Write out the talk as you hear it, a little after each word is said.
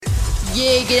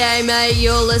Yeah, g'day, mate.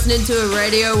 You're listening to a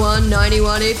Radio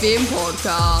 191 FM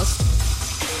podcast.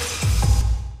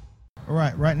 All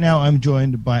right, right now I'm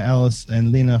joined by Alice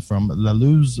and Lena from La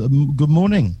Luz. Good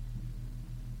morning.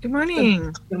 Good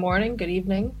morning. Good morning. Good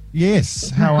evening. Yes,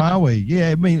 how are we?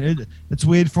 Yeah, I mean, it's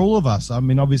weird for all of us. I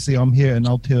mean, obviously I'm here in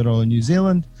Aotearoa, New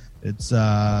Zealand. It's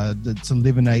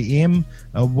 11 a.m.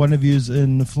 One of you's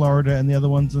in Florida and the other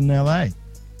one's in LA.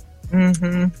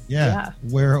 Mm-hmm. Yeah,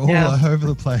 we're all over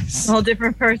the place. All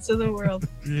different parts of the world.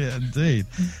 Yeah, indeed.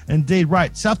 Indeed.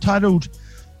 Right, self-titled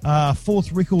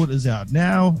fourth record is out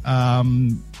now.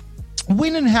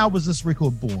 When and how was this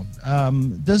record born?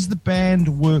 Does the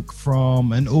band work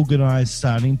from an organized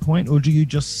starting point, or do you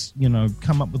just,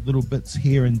 come up with little bits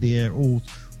here and there, all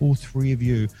three of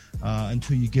you,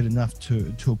 until you get enough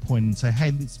to a point and say,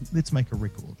 hey, let's make a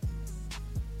record?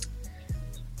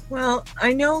 Well,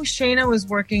 I know Shayna was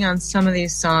working on some of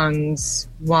these songs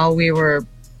while we were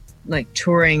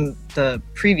touring the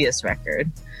previous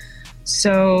record.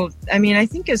 So, I mean, I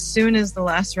think as soon as the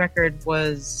last record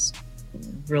was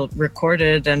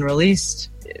recorded and released,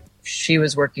 she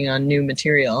was working on new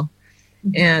material.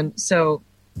 Mm-hmm. And so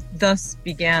thus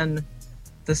began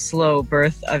the slow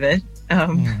birth of it.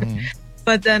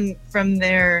 But then from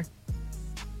there,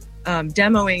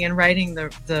 demoing and writing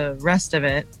the rest of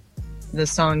it, the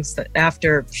songs that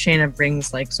after Shayna brings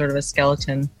sort of a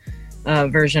skeleton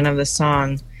version of the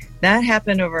song, that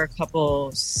happened over a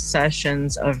couple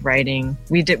sessions of writing.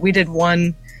 We did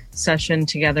one session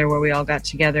together where we all got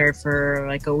together for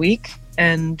a week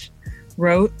and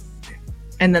wrote,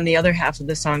 and then the other half of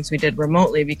the songs we did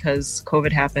remotely because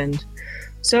COVID happened.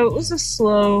 So it was a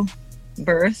slow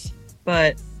birth,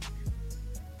 but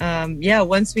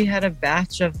once we had a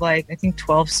batch of I think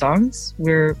 12 songs,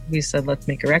 we said let's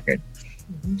make a record.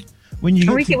 Mm-hmm.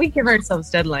 We give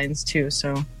ourselves deadlines too,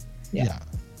 so yeah.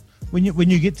 When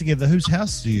you get together, whose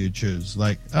house do you choose?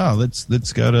 Let's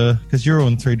go to, because you're all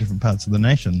in three different parts of the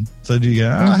nation. So do you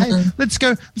go, hey, let's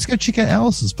go check out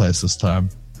Alice's place this time?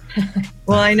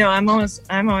 Well, I know I'm always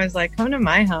come to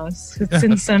my house. It's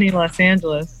in sunny Los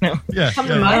Angeles. No, come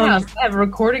to my house. I have a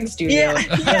recording studio.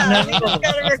 We got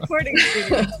a recording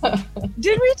studio.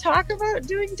 Did we talk about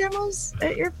doing demos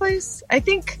at your place? I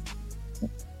think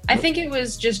it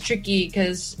was just tricky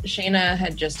because Shayna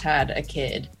had just had a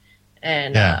kid.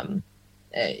 And,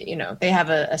 they have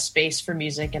a space for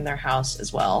music in their house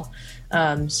as well.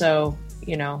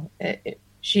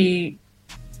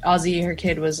 Ozzy, her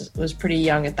kid was pretty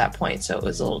young at that point. So it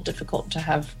was a little difficult to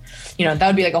have, that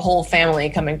would be a whole family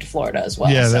coming to Florida as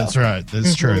well. Yeah, so. That's right.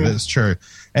 That's true. That's true.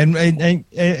 And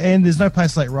there's no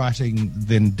place like writing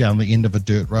than down the end of a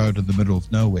dirt road in the middle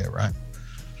of nowhere, right?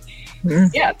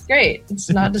 Yeah, it's great. It's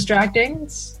not distracting.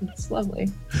 It's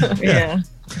lovely. Yeah.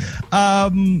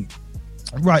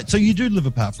 Right, so you do live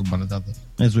apart from one another,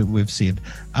 as we've said.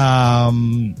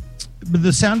 But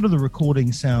the sound of the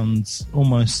recording sounds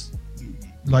almost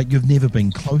like you've never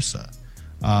been closer.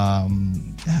 I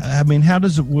mean, how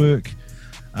does it work?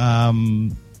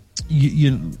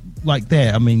 You like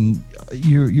that? I mean,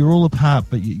 you're all apart,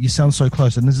 but you sound so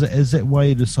close. And is that why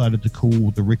you decided to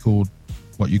call the record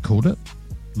what you called it,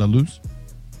 La Luz,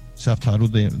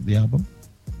 self-titled the album?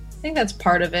 I think that's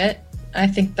part of it. I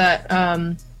think that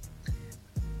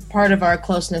part of our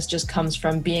closeness just comes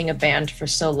from being a band for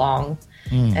so long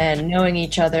and knowing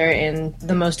each other in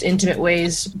the most intimate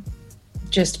ways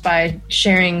just by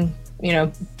sharing,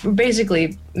 we're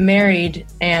basically married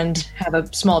and have a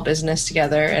small business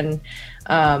together. And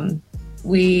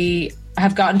we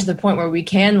have gotten to the point where we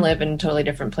can live in totally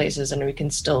different places and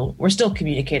we're still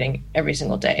communicating every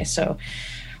single day. So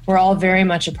we're all very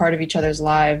much a part of each other's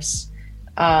lives.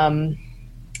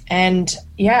 And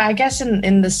yeah, I guess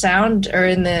in the sound or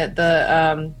in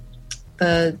the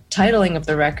titling of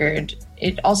the record,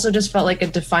 it also just felt like a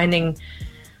defining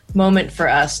moment for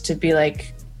us to be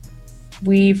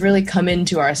we've really come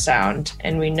into our sound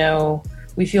and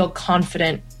we feel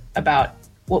confident about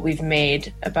what we've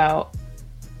made, about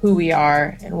who we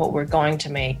are and what we're going to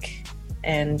make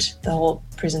and the whole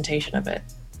presentation of it.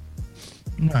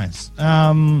 Nice.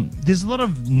 There's a lot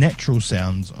of natural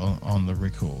sounds on the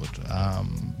record,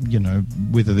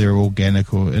 whether they're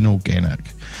organic or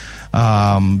inorganic,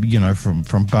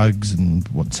 from bugs and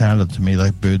what sounded to me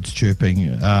like birds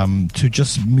chirping, to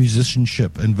just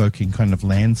musicianship invoking kind of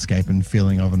landscape and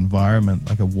feeling of environment,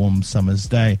 like a warm summer's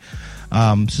day.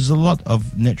 So there's a lot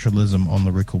of naturalism on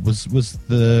the record. Was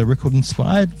the record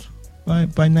inspired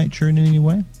by nature in any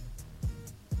way?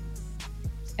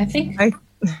 I think...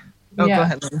 Go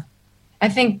ahead, Lena. I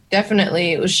think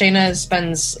definitely Shayna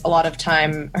spends a lot of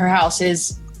time. Her house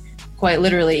is quite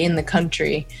literally in the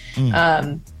country.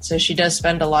 So she does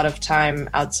spend a lot of time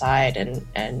outside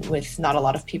and with not a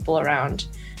lot of people around.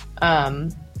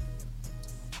 But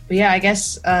yeah, I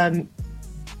guess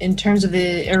in terms of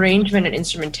the arrangement and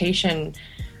instrumentation,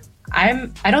 I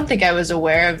don't think I was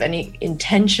aware of any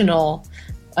intentional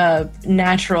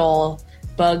natural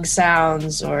bug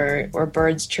sounds or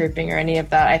birds chirping or any of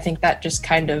that. I think that just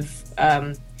kind of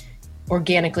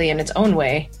organically in its own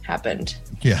way happened.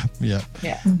 Yeah.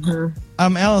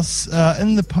 Mm-hmm. Alice,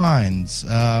 in the Pines,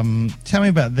 tell me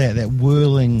about that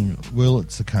whirling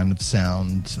Wurlitzer kind of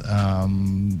sound.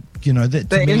 That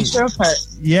The intro part.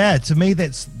 Yeah, to me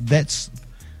that's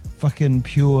fucking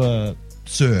pure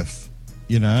surf.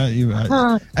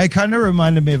 It kind of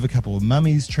reminded me of a couple of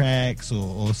Mummies tracks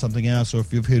or something else, or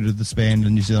if you've heard of this band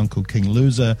in New Zealand called King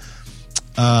Loser.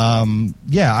 I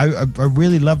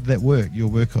really loved that work, your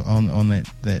work on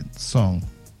that song.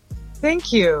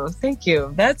 Thank you.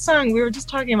 That song, we were just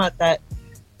talking about that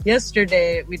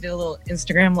yesterday. We did a little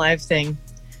Instagram live thing.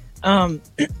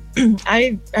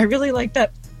 I really like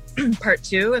that part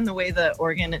too, and the way the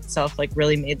organ itself like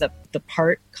really made the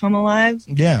part come alive.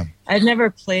 Yeah. I'd never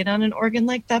played on an organ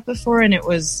like that before, and it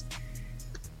was,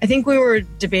 I think we were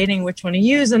debating which one to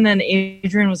use, and then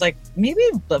Adrian was like, maybe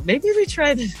we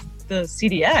try the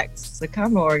CDX, the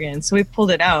combo organ. So we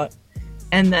pulled it out,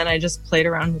 and then I just played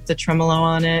around with the tremolo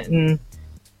on it, and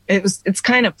it's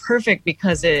kind of perfect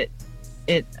because it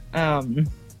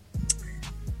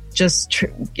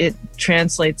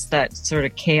translates that sort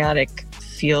of chaotic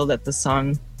feel that the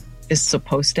song is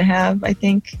supposed to have, I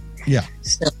think. Yeah.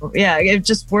 So yeah, it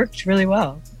just worked really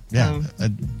well. Yeah,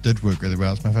 it did work really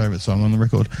well. It's my favorite song on the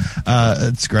record.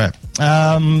 It's great.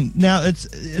 Now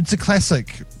it's a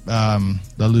classic La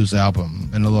Luz album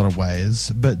in a lot of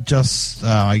ways, but just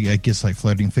I guess like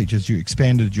Floating Features, you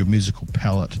expanded your musical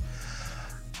palette,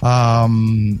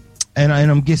 and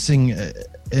I'm guessing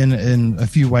in a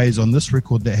few ways on this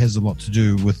record that has a lot to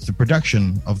do with the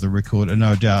production of the record, and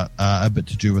no doubt a bit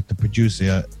to do with the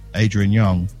producer Adrian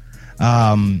Young,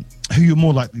 who you're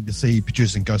more likely to see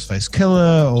producing Ghostface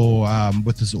Killer, or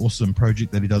with this awesome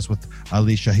project that he does with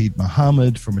Ali Shaheed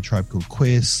Muhammad from A Tribe Called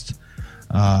Quest,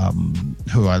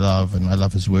 who I love, and I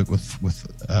love his work with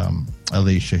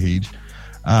Ali Shaheed.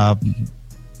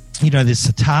 There's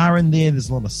sitar in there's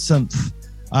a lot of synth,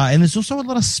 and there's also a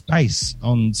lot of space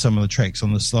on some of the tracks,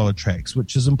 on the slower tracks,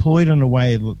 which is employed in a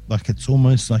way like it's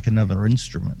almost like another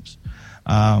instrument.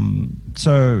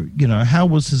 So how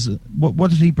was what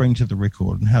did he bring to the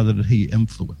record, and how did he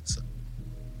influence it?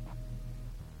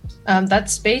 That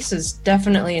space is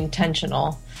definitely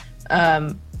intentional.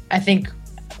 I think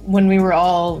when we were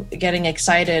all getting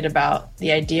excited about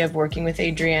the idea of working with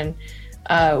Adrian,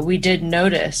 we did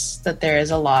notice that there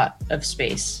is a lot of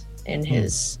space in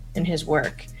his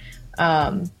work,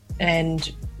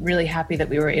 and really happy that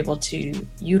we were able to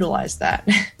utilize that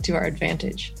to our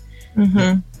advantage.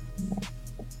 Mm-hmm.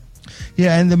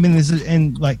 Yeah, and I mean, I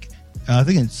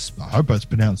hope it's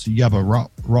pronounced Yabba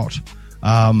Rot.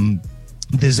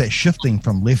 There's that shifting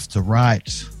from left to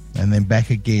right and then back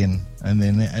again,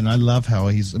 and I love how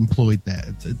he's employed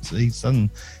that.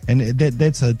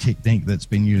 That's a technique that's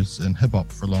been used in hip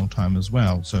hop for a long time as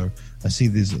well. So I see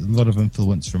there's a lot of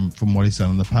influence from what he's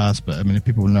done in the past. But I mean, if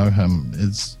people know him,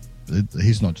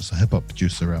 he's not just a hip hop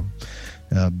producer.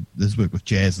 There's work with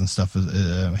jazz and stuff.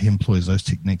 He employs those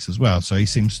techniques as well. So he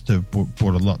seems to have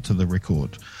brought a lot to the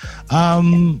record.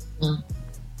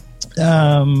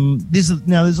 There's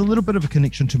a little bit of a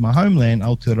connection to my homeland,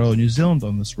 Aotearoa, New Zealand,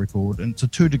 on this record, and it's a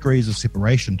 2 degrees of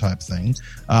separation type thing.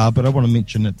 But I want to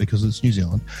mention it because it's New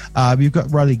Zealand. You've got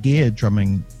Riley Gear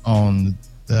drumming on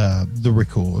the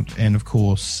record, and of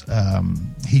course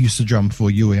he used to drum for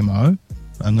UMO.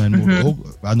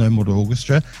 Unknown Mortal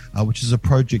Orchestra, which is a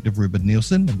project of Ruben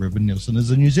Nielsen, and Ruben Nielsen is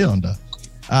a New Zealander.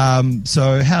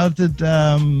 So how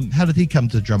did he come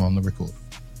to drum on the record?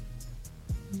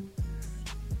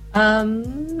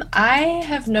 I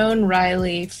have known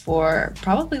Riley for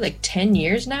probably like 10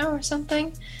 years now or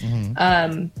something.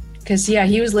 Because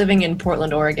he was living in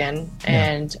Portland, Oregon,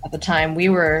 and at the time we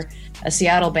were a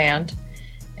Seattle band,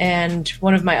 and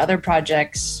one of my other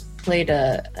projects played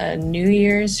a New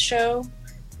Year's show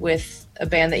with a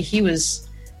band that he was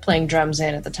playing drums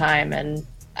in at the time, and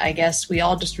I guess we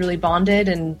all just really bonded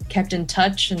and kept in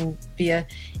touch and via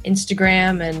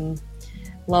Instagram, and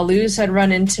La Luz had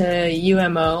run into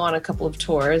UMO on a couple of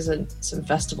tours and some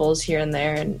festivals here and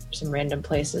there and some random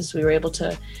places. We were able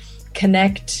to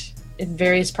connect in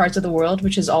various parts of the world,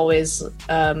 which is always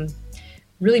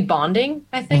really bonding,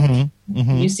 I think.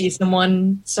 You see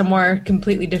someone somewhere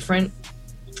completely different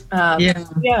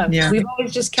We've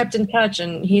always just kept in touch,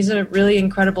 and he's a really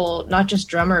incredible, not just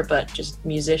drummer, but just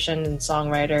musician and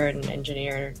songwriter and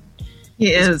engineer.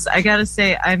 He is. I gotta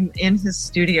say, I'm in his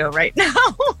studio right now.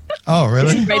 Oh,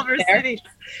 really? Right Culver there? City.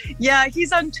 Yeah,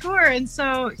 he's on tour, and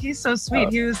so he's so sweet.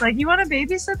 He was like, "You want to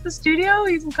babysit the studio?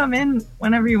 You can come in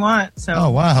whenever you want." So, Oh,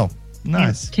 wow.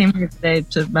 Nice. he came here today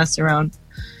to mess around.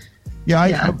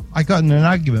 Yeah, I got in an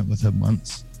argument with him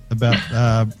once about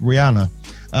Rihanna.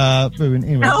 But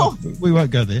anyway, No. we won't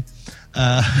go there.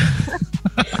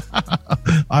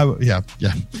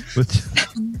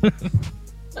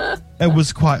 It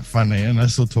was quite funny, and I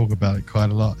still talk about it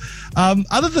quite a lot.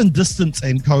 Other than distance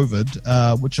and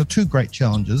COVID, which are two great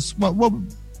challenges, what were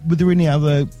there any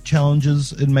other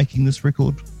challenges in making this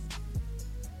record?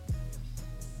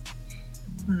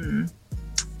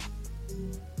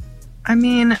 I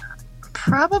mean,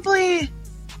 probably,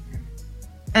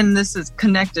 and this is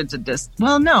connected to distance.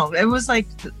 Well, no, it was like,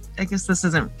 I guess this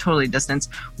isn't totally distance.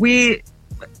 We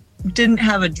didn't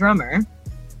have a drummer.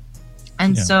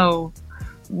 And so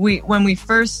when we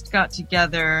first got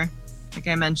together, like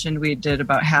I mentioned, we did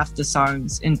about half the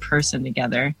songs in person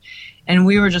together, and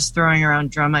we were just throwing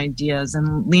around drum ideas,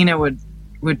 and Lena would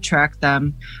track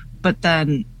them. But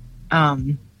then,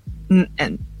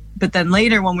 but then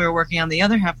later when we were working on the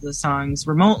other half of the songs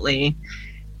remotely,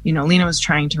 Lena was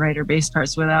trying to write her bass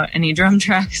parts without any drum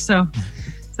tracks. So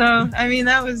I mean,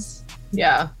 that was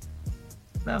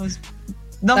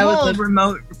the whole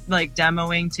remote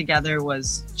demoing together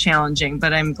was challenging,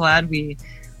 but I'm glad we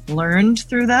learned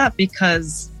through that,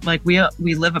 because we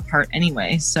live apart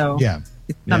anyway. So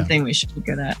it's something we should be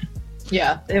good at.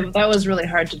 Yeah, that was really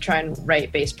hard to try and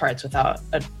write bass parts without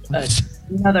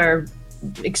another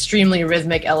extremely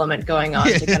rhythmic element going on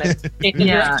to kind of take the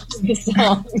direction of the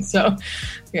song. So,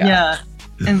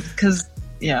 and because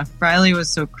Riley was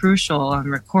so crucial on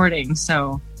recording.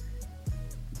 So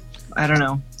I don't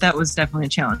know. That was definitely a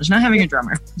challenge, not having a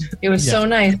drummer. It was so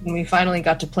nice when we finally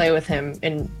got to play with him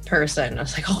in person. I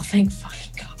was like, oh, thank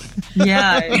fucking God.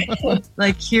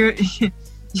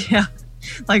 Yeah.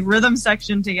 Like rhythm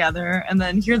section together, and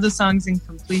then hear the songs in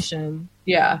completion.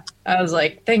 Yeah. I was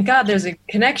like, thank God there's a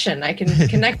connection. I can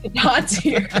connect the dots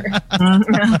here.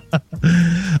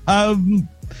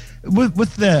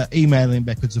 With the emailing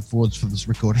backwards and forwards for this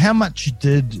record, how much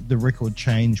did the record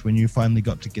change when you finally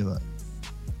got together?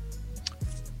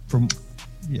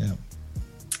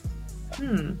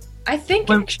 I think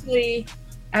actually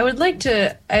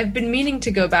I've been meaning to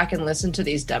go back and listen to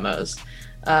these demos.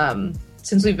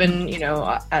 Since we've been,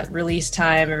 at release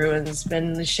time, everyone's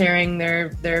been sharing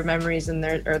their memories and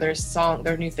their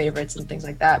new favorites and things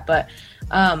like that. But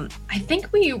I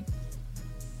think we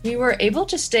were able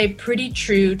to stay pretty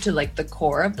true to the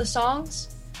core of the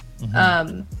songs.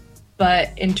 Mm-hmm. But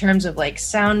in terms of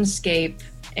soundscape,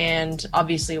 and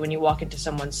obviously when you walk into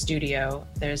someone's studio,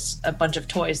 there's a bunch of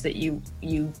toys that you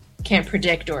can't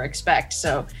predict or expect.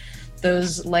 So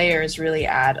those layers really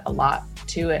add a lot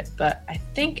to it. But I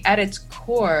think at its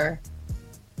core,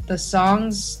 the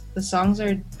songs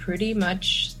are pretty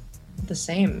much the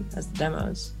same as the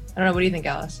demos. I don't know. What do you think,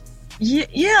 Alice?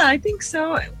 Yeah, I think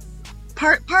so.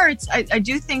 Parts. I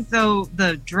do think though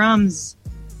the drums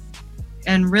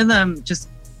and rhythm just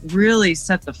really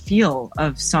set the feel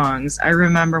of songs. I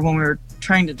remember when we were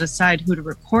trying to decide who to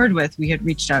record with, we had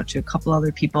reached out to a couple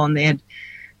other people, and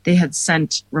they had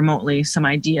sent remotely some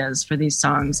ideas for these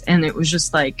songs, and it was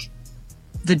just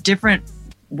the different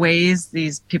ways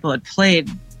these people had played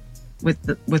with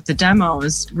the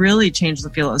demos really changed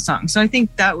the feel of the song. So I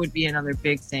think that would be another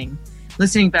big thing,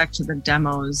 listening back to the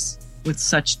demos with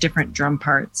such different drum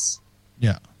parts.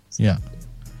 Yeah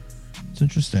It's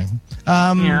interesting.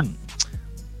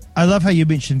 I love how you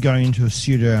mentioned going into a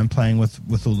studio and playing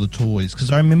with all the toys,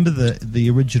 because I remember the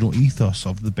original ethos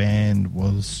of the band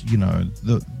was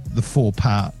the four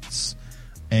parts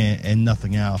and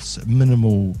nothing else,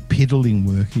 minimal pedaling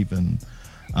work even,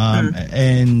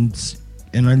 and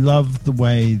I love the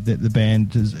way that the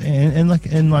band is, and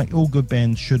like all good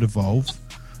bands should evolve,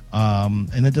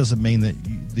 and it doesn't mean that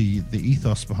the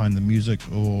ethos behind the music,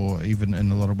 or even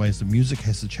in a lot of ways the music,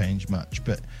 has to change much,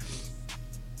 but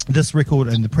this record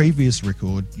and the previous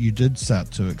record, you did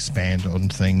start to expand on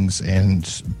things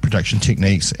and production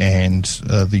techniques and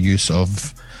the use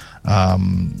of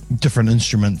different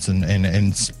instruments and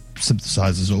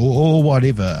synthesizers or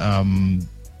whatever.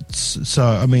 So,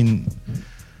 I mean,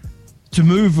 to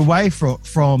move away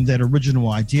from that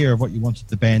original idea of what you wanted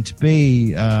the band to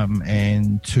be,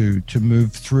 and to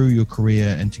move through your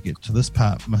career and to get to this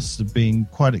part must have been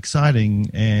quite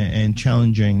exciting and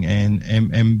challenging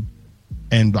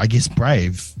and I guess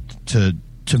brave to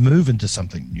move into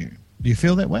something new. Do you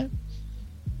feel that way?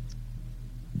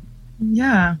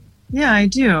 Yeah, I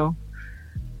do.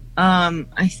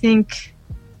 I think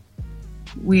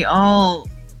we all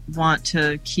want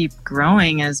to keep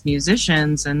growing as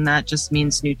musicians, and that just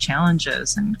means new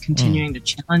challenges and continuing to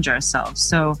challenge ourselves.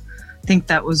 So I think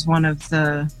that was one of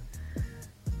the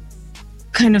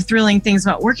kind of thrilling things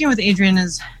about working with Adrian,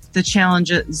 is the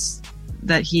challenges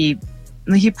that he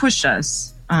pushed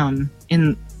us in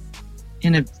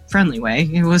a friendly way.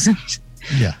 It wasn't,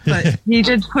 but he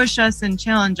did push us and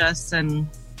challenge us, and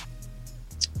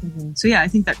so I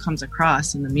think that comes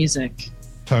across in the music.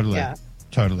 Totally. Yeah.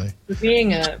 Totally.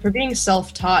 For being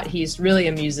self-taught, he's really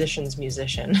a musician's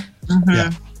musician.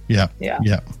 Yeah.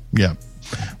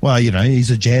 Well,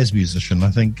 he's a jazz musician.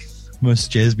 I think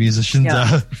most jazz musicians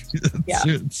are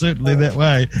certainly that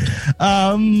way.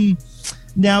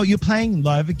 Now you're playing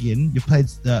live again. You've played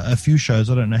a few shows.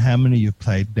 I don't know how many you've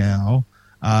played now.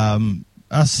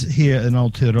 Us here in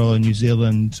Aotearoa, New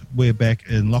Zealand, we're back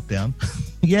in lockdown.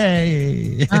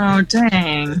 Yay! Oh,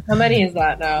 dang. How many is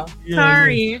that now?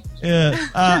 Sorry.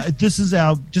 Yeah. This is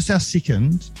our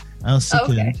second.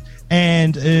 Okay.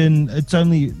 And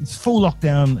it's full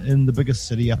lockdown in the biggest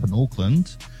city up in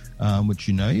Auckland, which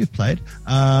you've played.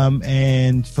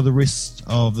 And for the rest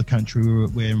of the country,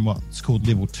 we're in what's called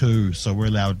level 2. So we're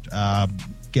allowed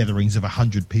gatherings of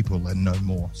 100 people and no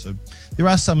more. So there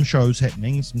are some shows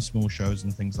happening, some small shows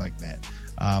and things like that.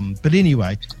 But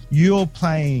anyway, you're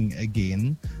playing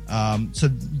again. So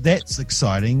that's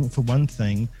exciting for one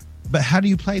thing. But how do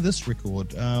you play this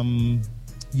record? Can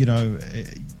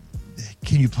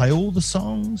you play all the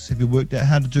songs? Have you worked out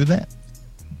how to do that?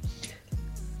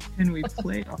 Can we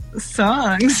play all the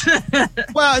songs?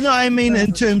 Well, no, I mean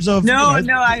in terms of... No,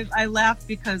 I laugh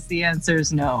because the answer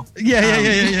is no.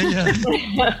 Yeah.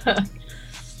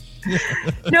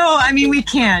 No, I mean we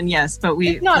can, yes, but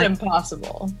it's not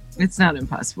impossible. It's not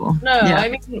impossible. No, I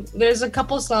mean there's a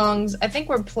couple songs. I think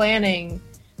we're planning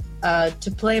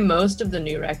to play most of the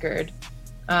new record,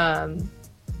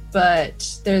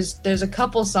 but there's a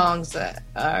couple songs that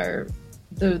are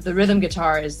the rhythm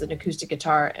guitar is an acoustic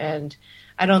guitar, and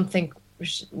I don't think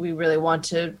we really want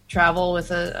to travel with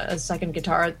a second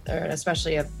guitar, or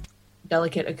especially a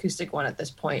delicate acoustic one at this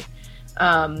point.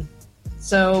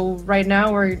 So right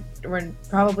now we're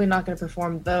probably not going to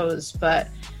perform those, but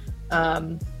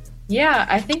I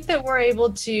think that we're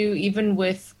able to, even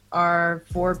with our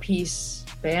 4-piece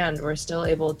band, we're still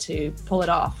able to pull it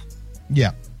off.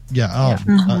 Yeah.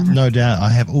 No doubt. I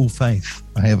have all faith.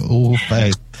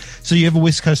 So you have a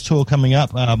West Coast tour coming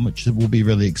up, which will be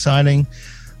really exciting.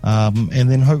 And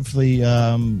then hopefully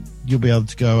you'll be able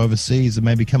to go overseas and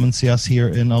maybe come and see us here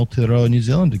in Aotearoa, New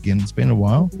Zealand again. It's been a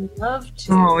while. We'd love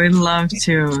to. Oh, we'd love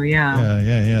to, yeah.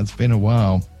 Yeah, it's been a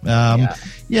while. I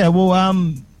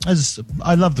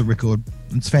love the record.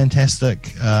 It's fantastic.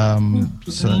 So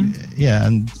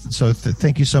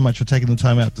thank you so much for taking the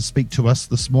time out to speak to us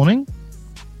this morning.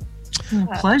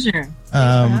 Pleasure.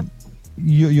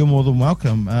 You're more than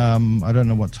welcome. I don't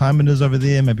know what time it is over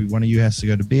there. Maybe one of you has to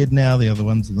go to bed now. The other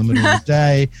one's in the middle of the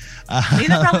day.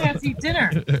 Neither probably has to eat dinner.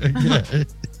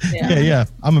 Yeah.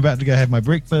 I'm about to go have my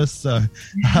breakfast. So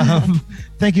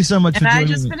thank you so much for joining me.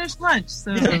 And I just finished lunch.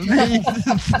 So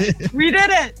we did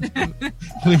it.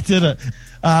 We did it.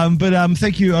 But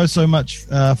thank you so much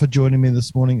for joining me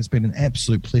this morning. It's been an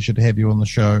absolute pleasure to have you on the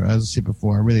show. As I said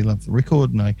before, I really love the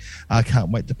record, and I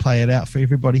can't wait to play it out for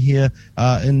everybody here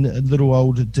in little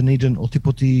old Dunedin,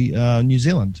 Otipoti, New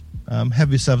Zealand. Have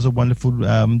yourselves a wonderful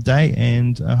day,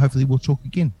 and hopefully we'll talk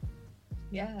again.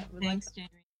 Yeah. Thanks, Jamie.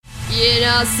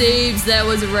 Yeah, Siebes, that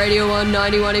was a Radio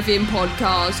 191 FM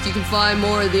podcast. You can find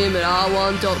more of them at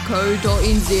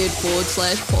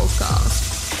r1.co.nz/podcast.